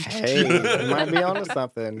Day. Hey, you might be onto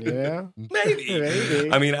something, Maybe.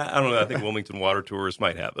 I don't know. I think Wilmington Water Tours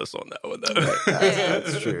might have us on that one, though.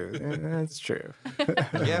 That's true. That's true.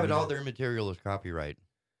 Yeah, but all their material is copyright.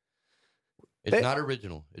 It's not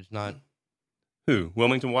original. It's not. Who?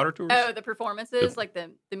 Wilmington Water Tours? Oh, the performances, like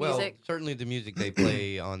the music. Well, certainly the music they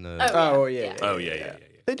play on the. Yeah.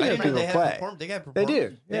 They do. They got do. They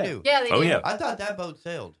do. They do. Yeah, they do. Yeah. I thought that boat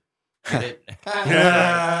sailed.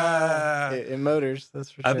 In motors,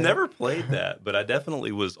 that's for sure. I've never played that, but I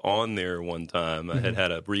definitely was on there one time. I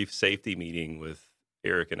had a brief safety meeting with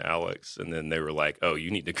Eric and Alex, and then they were like, "Oh, you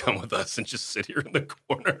need to come with us and just sit here in the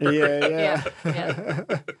corner." Yeah.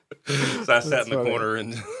 So I sat in the corner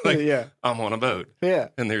and I'm on a boat. Yeah.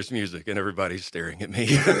 And there's music and everybody's staring at me.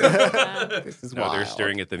 This is wild. They're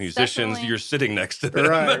staring at the musicians. Definitely. You're sitting next to them.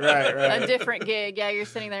 Right. A different gig. Yeah, you're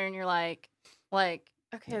sitting there and you're like, okay,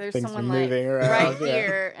 there's Things someone are moving around, right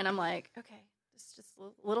here, and I'm like, okay, it's just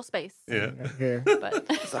a little space. Yeah. Here.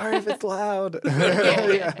 But sorry if it's loud.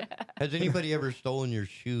 Has anybody ever stolen your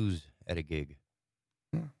shoes at a gig?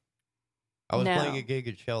 I was playing a gig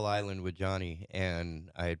at Shell Island with Johnny,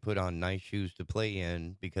 and I had put on nice shoes to play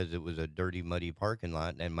in because it was a dirty, muddy parking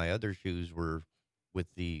lot, and my other shoes were with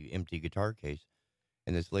the empty guitar case.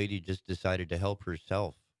 And this lady just decided to help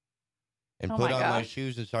herself and put on my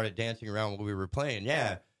shoes and started dancing around while we were playing.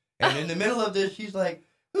 Yeah. And in the middle of this, she's like,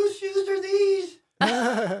 "Whose shoes are these?"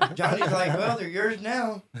 Johnny's like, "Well, they're yours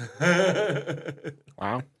now."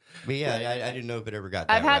 Wow. But yeah, I didn't know if it ever got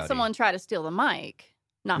that I've had rowdy. someone try to steal the mic.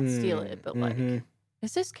 Not steal it, but like,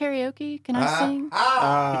 is this karaoke? Can I sing?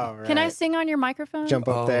 Oh, right. Can I sing on your microphone? Jump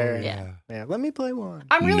up there. Yeah. Let me play one.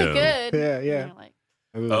 I'm really good. Yeah.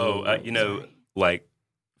 Like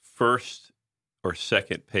first or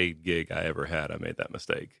second paid gig I ever had, I made that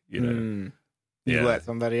mistake. You let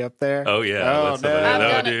somebody up there? Oh, yeah. Oh, I've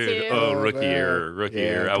done it too. Oh, rookie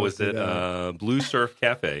year. I was at Blue Surf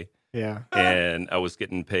Cafe. Yeah. And I was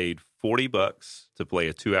getting paid $40 to play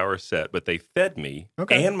a 2-hour set, but they fed me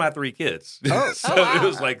and my 3 kids. Oh, so it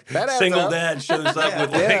was like single dad shows up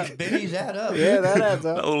with like Benny's add up. Yeah, that adds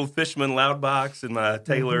up. a little Fishman loud box and my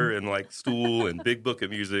Taylor and like stool and big book of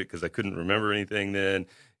music because I couldn't remember anything then.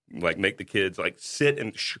 Like make the kids like sit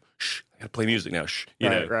and shh, I gotta play music now. You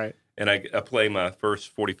know. Right. And I play my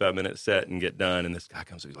first 45-minute set and get done, and this guy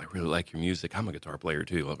comes and he's like, "I really like your music. I'm a guitar player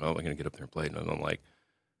too. I'm going to get up there and play." And I'm like,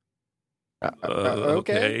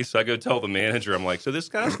 okay. So I go tell the manager, I'm like, "So this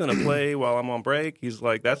guy's going to play while I'm on break?" He's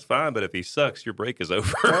like, "That's fine, but if he sucks, your break is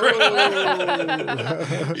over." Oh.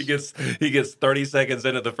 He gets 30 seconds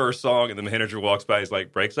into the first song, and the manager walks by. He's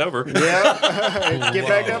like, "Break's over." Yeah. Get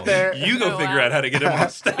back up there. You go figure out how to get him on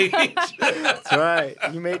stage. That's right.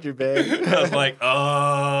 You made your bed. I was like,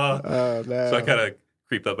 oh, no. So I kind of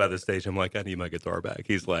creeped up by the stage. I'm like, "I need my guitar back."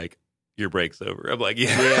 He's like, "Your break's over." I'm like,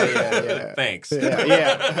 yeah. Thanks.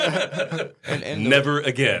 Yeah. and Never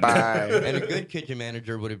again. Bye. And a good kitchen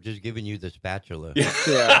manager would have just given you the spatula.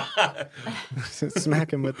 Yeah.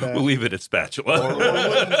 Smack him with that. We'll leave it at spatula. Or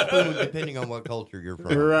wooden spoon, depending on what culture you're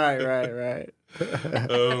from. Right.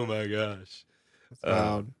 Oh, my gosh. That's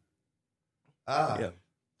wild. Yeah.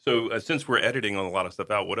 So since we're editing a lot of stuff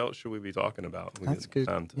out, what else should we be talking about? That's good.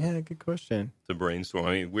 Good question. To brainstorm.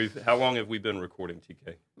 I mean, how long have we been recording,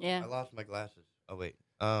 TK? Yeah. I lost my glasses. Oh, wait.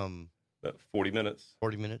 About 40 minutes.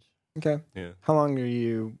 40 minutes. Okay. Yeah. How long do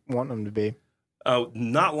you want them to be?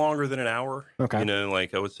 Not longer than an hour. Okay. You know,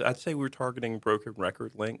 like I'd say we're targeting broken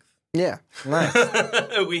record length. Yeah. Nice.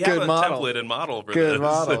 We have Good a model. template and model for Good this.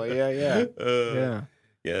 model. Yeah.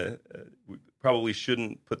 Yeah. We probably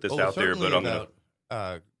shouldn't put this out there, but I'm going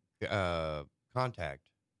to... contact.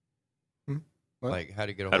 What? Like how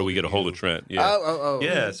to get a hold how do we get a hold of Trent? Yeah. Oh.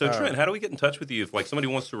 Yeah. So Trent, how do we get in touch with you if like somebody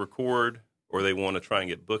wants to record or they want to try and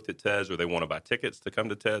get booked at TEDS or they want to buy tickets to come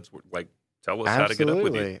to TEDS? Like, tell us how to get up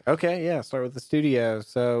with you. Okay, yeah, start with the studio.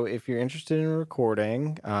 So if you're interested in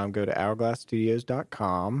recording, go to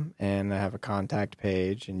hourglassstudios.com and I have a contact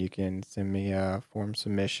page and you can send me a form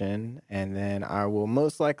submission and then I will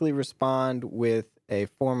most likely respond with a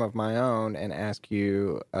form of my own and ask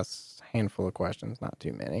you a handful of questions, not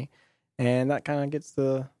too many. And that kind of gets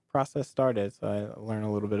the process started. So I learn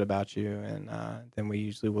a little bit about you and then we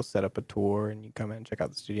usually will set up a tour and you come in and check out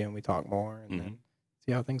the studio and we talk more and then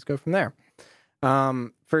see how things go from there.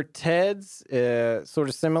 For TEDS, sort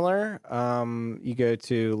of similar. You go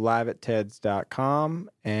to liveatteds.com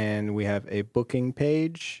and we have a booking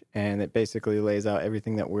page and it basically lays out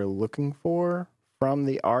everything that we're looking for from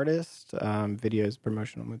the artist, videos,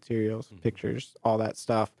 promotional materials, pictures, all that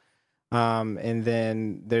stuff. And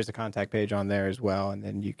then there's a contact page on there as well. And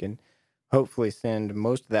then you can hopefully send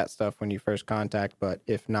most of that stuff when you first contact. But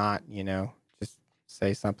if not, just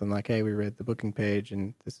say something like, "Hey, we read the booking page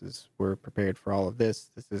and we're prepared for all of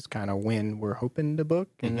this. This is kind of when we're hoping to book,"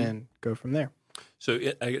 and then go from there. So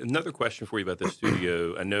another question for you about the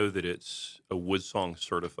studio. I know that it's a Woodsong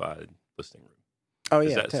certified listening room. Oh, yeah.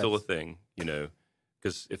 Is that still a thing?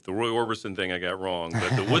 Because if the Roy Orbison thing I got wrong,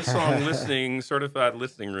 but the Woodsong certified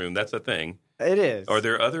listening room, that's a thing. It is. Are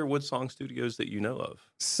there other Woodsong studios that you know of?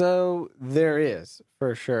 So there is,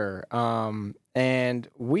 for sure. And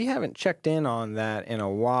we haven't checked in on that in a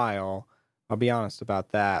while. I'll be honest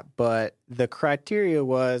about that. But the criteria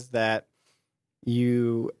was that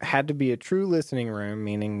you had to be a true listening room,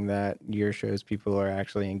 meaning that your show's people are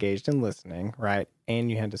actually engaged in listening, right? And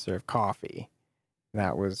you had to serve coffee.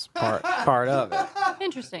 That was part of it.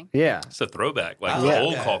 Interesting. Yeah. It's a throwback, like the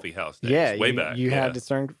old coffee house days, way back. You had to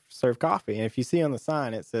serve coffee. And if you see on the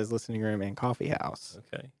sign, it says listening room and coffee house.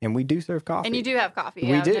 Okay. And we do serve coffee. And you do have coffee.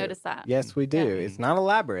 We I've do. noticed that. Yes, we do. Yeah. It's not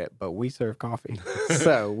elaborate, but we serve coffee.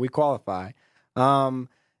 So we qualify.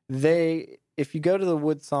 If you go to the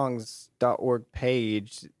woodsongs.org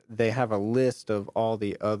page, they have a list of all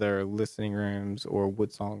the other listening rooms or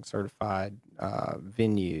Woodsong certified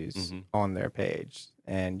venues on their page,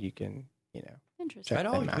 and you can, Interesting. I'd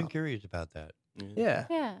always been curious about that. Yeah.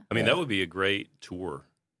 I mean, that would be a great tour.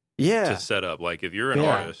 Yeah. To set up, like if you're an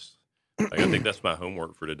artist, like I think that's my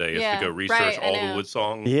homework for today is to go research all the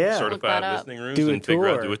Woodsong certified listening rooms and figure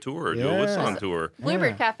out do a tour, do a Woodsong tour.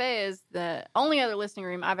 Bluebird Cafe is the only other listening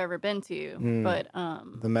room I've ever been to, but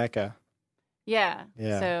the Mecca. Yeah.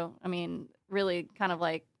 So I mean, really, kind of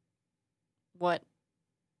like what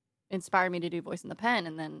inspired me to do Voice in the Pen,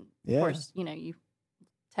 and then of course,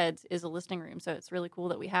 Ted's is a listening room, so it's really cool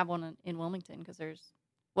that we have one in Wilmington because there's.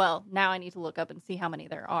 Well, now I need to look up and see how many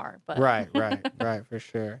there are. But right, for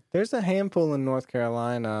sure. There's a handful in North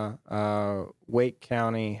Carolina. Wake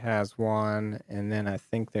County has one, and then I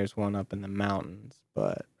think there's one up in the mountains.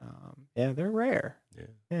 But they're rare.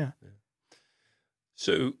 Yeah.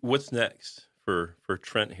 So what's next for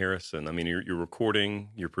Trent Harrison? I mean, you're recording,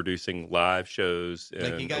 you're producing live shows.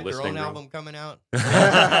 Like you got your own album coming out?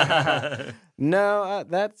 No,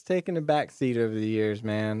 that's taken a back seat over the years,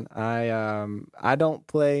 man. I don't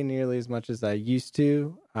play nearly as much as I used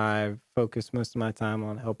to. I've focused most of my time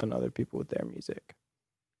on helping other people with their music.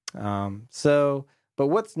 But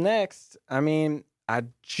what's next? I mean, I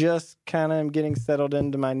just kind of am getting settled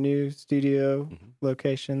into my new studio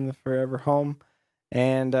location, the Forever Home.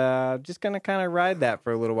 And just going to kind of ride that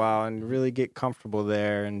for a little while and really get comfortable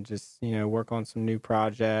there and just, work on some new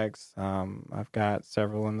projects. I've got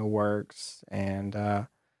several in the works, and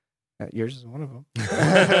yours is one of them.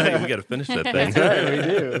 We got to finish that thing. That's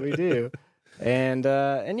right, we do. And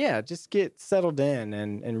yeah, just get settled in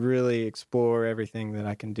and really explore everything that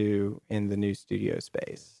I can do in the new studio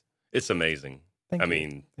space. It's amazing. Thank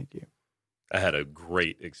you. I had a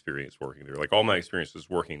great experience working there. Like all my experiences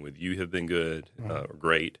working with you have been good,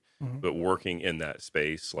 great, but working in that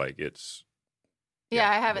space, like it's. Yeah,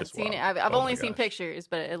 I haven't seen it. I've only seen pictures,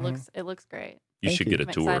 but it looks great. You should get a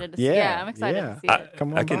tour. I'm excited to see it.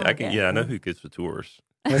 Come on, I know who gets the tours.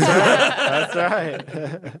 That's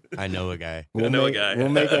right. I know a guy. We'll make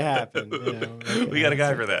it happen. We got a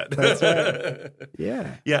guy for that. That's right.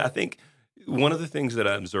 Yeah. Yeah, I think one of the things that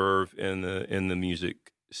I observe in the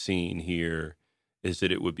music scene here is that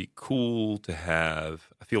it would be cool to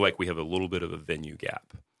have. I feel like we have a little bit of a venue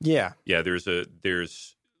gap. Yeah.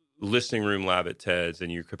 There's listening room live at Ted's, and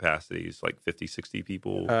your capacity is like 50, 60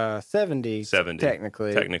 people. 70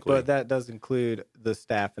 technically, but that does include the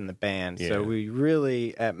staff and the band. Yeah. So we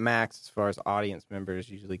really, at max, as far as audience members,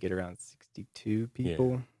 usually get around 62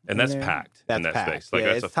 people. Yeah. And that's packed in that space. Like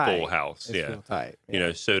that's a tight. Full house. It's real tight.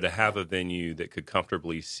 Yeah. So to have a venue that could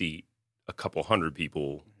comfortably seat a couple hundred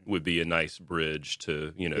people would be a nice bridge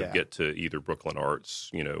to, get to either Brooklyn Arts,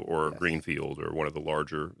 or Greenfield or one of the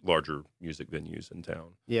larger music venues in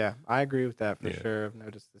town. Yeah, I agree with that for sure. I've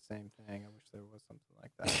noticed the same thing. I wish there was something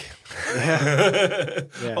like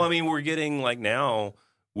that. Well, I mean, we're getting like now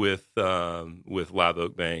with Live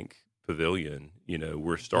Oak Bank Pavilion,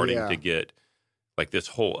 we're starting to get like this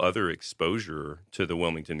whole other exposure to the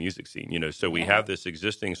Wilmington music scene, so we have this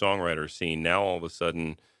existing songwriter scene. Now all of a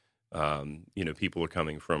sudden, people are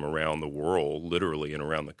coming from around the world, literally, and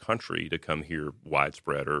around the country to come here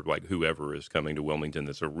widespread, or like whoever is coming to Wilmington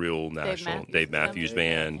that's a real national Dave Matthews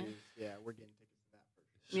Band. Yeah, we're getting tickets to that.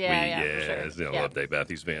 For sure. I love Dave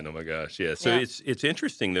Matthews Band. Oh my gosh, yeah. So it's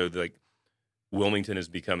interesting though, like Wilmington is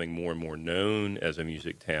becoming more and more known as a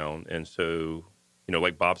music town, and so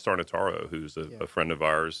like Bob Starnataro, who's a friend of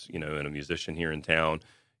ours, and a musician here in town,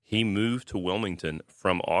 he moved to Wilmington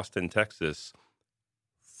from Austin, Texas,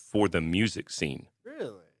 for the music scene.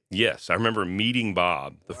 Really? Yes. I remember meeting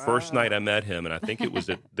Bob the first night I met him, and I think it was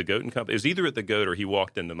at the Goat and Company. It was either at the Goat or he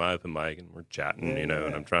walked into my open mic, and we're chatting, and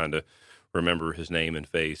I'm trying to remember his name and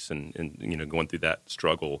face and going through that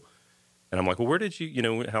struggle. And I'm like, well, where did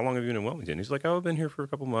you, how long have you been in Wilmington? He's like, I've been here for a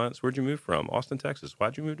couple months. Where'd you move from? Austin, Texas.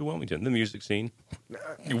 Why'd you move to Wilmington? The music scene.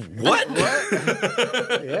 What?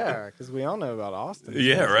 Yeah, because we all know about Austin.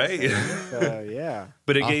 Yeah, right? Yeah.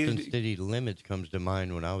 But it Austin City Limits comes to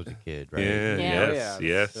mind when I was a kid, right?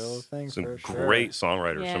 Yes. Some great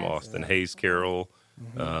songwriters from Austin. Hayes Carroll.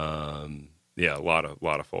 A lot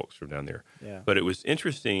of folks from down there. Yeah. But it was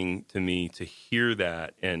interesting to me to hear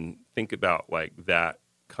that and think about like that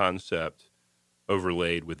concept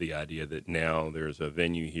overlaid with the idea that now there's a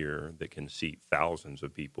venue here that can seat thousands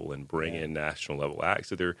of people and bring in national level acts.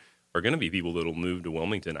 So there are going to be people that will move to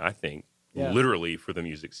Wilmington, I think, literally for the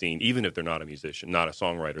music scene, even if they're not a musician, not a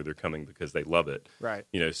songwriter. They're coming because they love it. Right.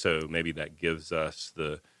 So maybe that gives us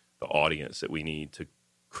the audience that we need to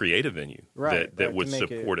create a venue that would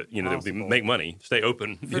support it. You know, that would make money, stay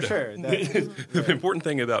open. For sure. The important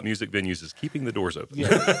thing about music venues is keeping the doors open.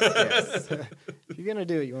 Yes. If you're gonna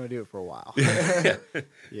do it, you want to do it for a while.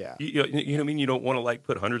 Yeah. You know what I mean? You don't want to like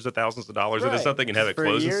put hundreds of thousands of dollars into something and have it for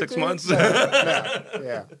close in 6 months. No.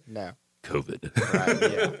 Yeah. No. COVID. Right.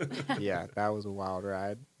 Yeah. Yeah. That was a wild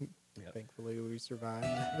ride. Thankfully, we survived.